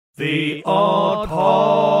The Odd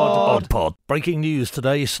Pod. Odd Pod. Breaking news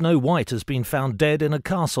today, Snow White has been found dead in a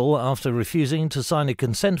castle after refusing to sign a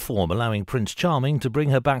consent form allowing Prince Charming to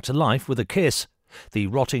bring her back to life with a kiss. The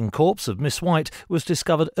rotting corpse of Miss White was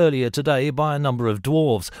discovered earlier today by a number of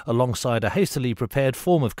dwarves, alongside a hastily prepared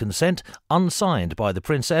form of consent, unsigned by the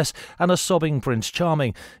princess, and a sobbing Prince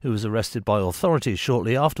Charming, who was arrested by authorities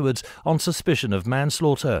shortly afterwards on suspicion of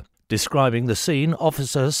manslaughter. Describing the scene,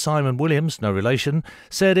 Officer Simon Williams, no relation,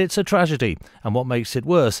 said it's a tragedy, and what makes it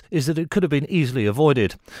worse is that it could have been easily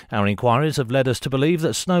avoided. Our inquiries have led us to believe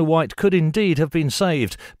that Snow White could indeed have been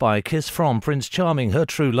saved by a kiss from Prince Charming, her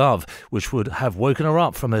true love, which would have woken her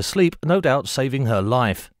up from her sleep, no doubt saving her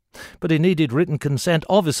life. But it needed written consent,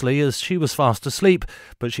 obviously, as she was fast asleep,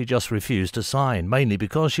 but she just refused to sign, mainly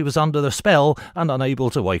because she was under the spell and unable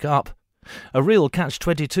to wake up. A real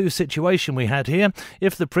catch-22 situation we had here.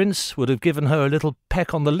 If the prince would have given her a little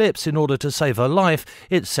peck on the lips in order to save her life,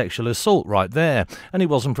 it's sexual assault right there, and he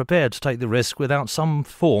wasn't prepared to take the risk without some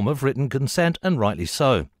form of written consent, and rightly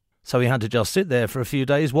so. So he had to just sit there for a few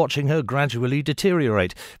days watching her gradually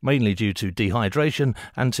deteriorate, mainly due to dehydration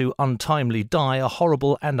and to untimely die a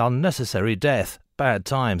horrible and unnecessary death. Bad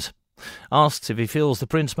times. Asked if he feels the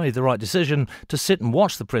prince made the right decision to sit and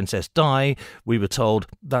watch the princess die, we were told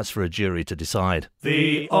that's for a jury to decide.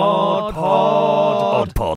 The Odd Pod. Odd Pod.